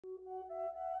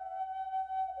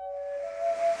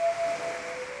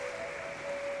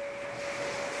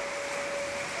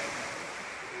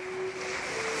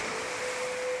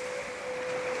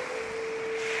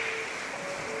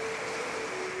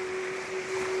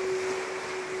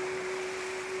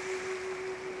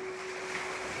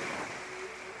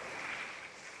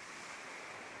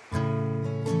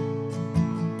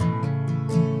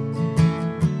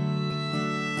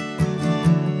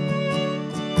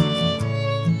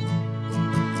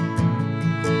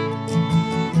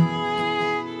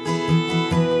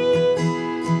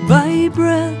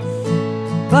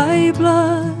by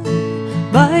blood,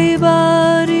 by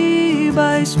body,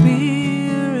 by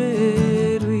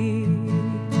spirit, we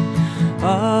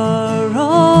are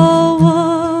all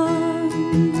one.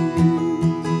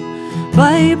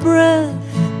 By breath,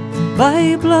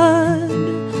 by blood,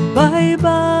 by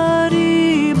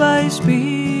body, by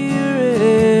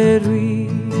spirit, we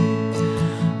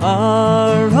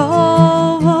are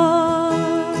all one.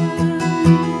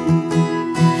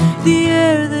 The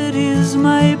air that is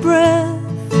my breath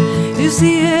is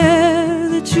the air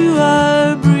that you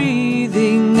are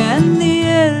breathing, and the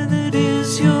air that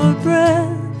is your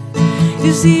breath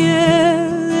is the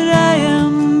air that I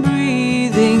am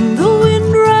breathing. The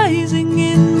wind rising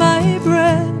in my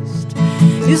breast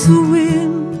is the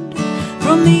wind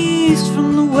from the east,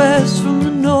 from the west, from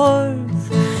the north,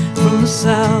 from the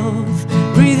south,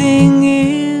 breathing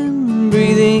in,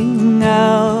 breathing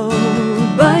out.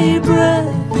 By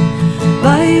breath,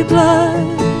 by blood,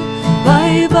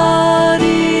 by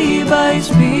body, by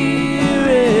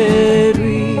spirit,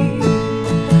 we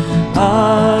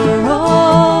are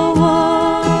all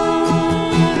one.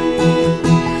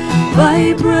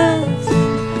 By breath,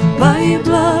 by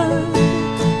blood,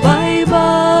 by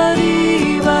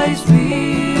body, by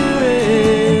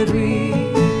spirit, we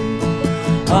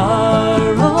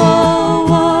are all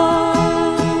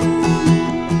one.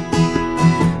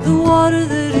 The water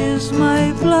that is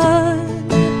my blood,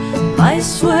 my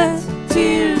sweat,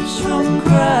 tears from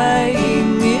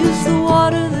crying, is the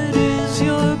water that is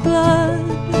your blood.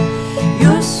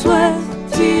 Your sweat,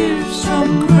 tears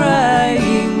from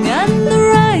crying, and the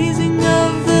rising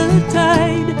of the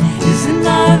tide is in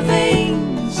our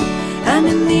veins, and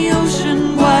in the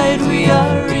ocean wide we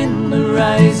are in the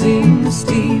rising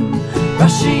steam,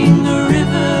 rushing a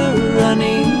river,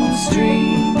 running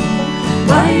stream.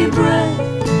 By breath,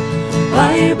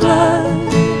 by blood,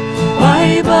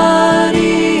 by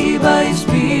body, by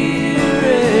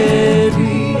spirit,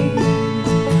 we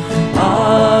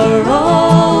are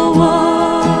all one.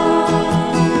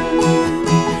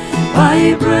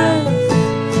 By breath,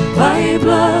 by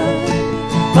blood,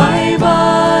 by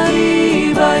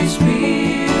body, by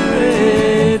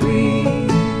spirit, we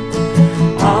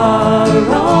are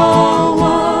all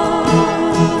one.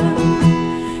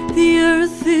 The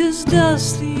earth is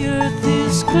dust, the earth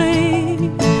is clay,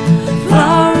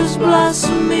 flowers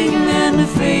blossoming and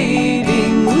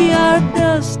fading. We are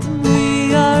dust and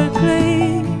we are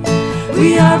clay,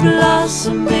 we are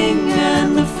blossoming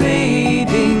and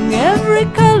fading. Every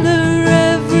color,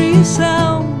 every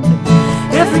sound,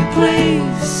 every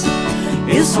place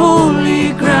is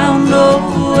holy ground.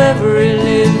 Oh, every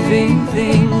living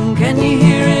thing, can you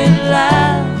hear it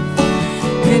laugh?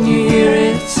 Can you hear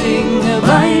it sing?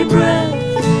 By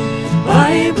breath,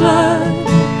 by blood,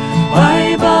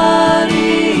 by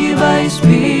body, by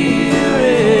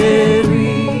spirit,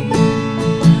 we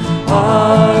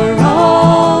are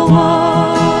all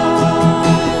one.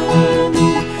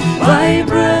 By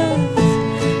breath,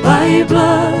 by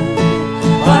blood,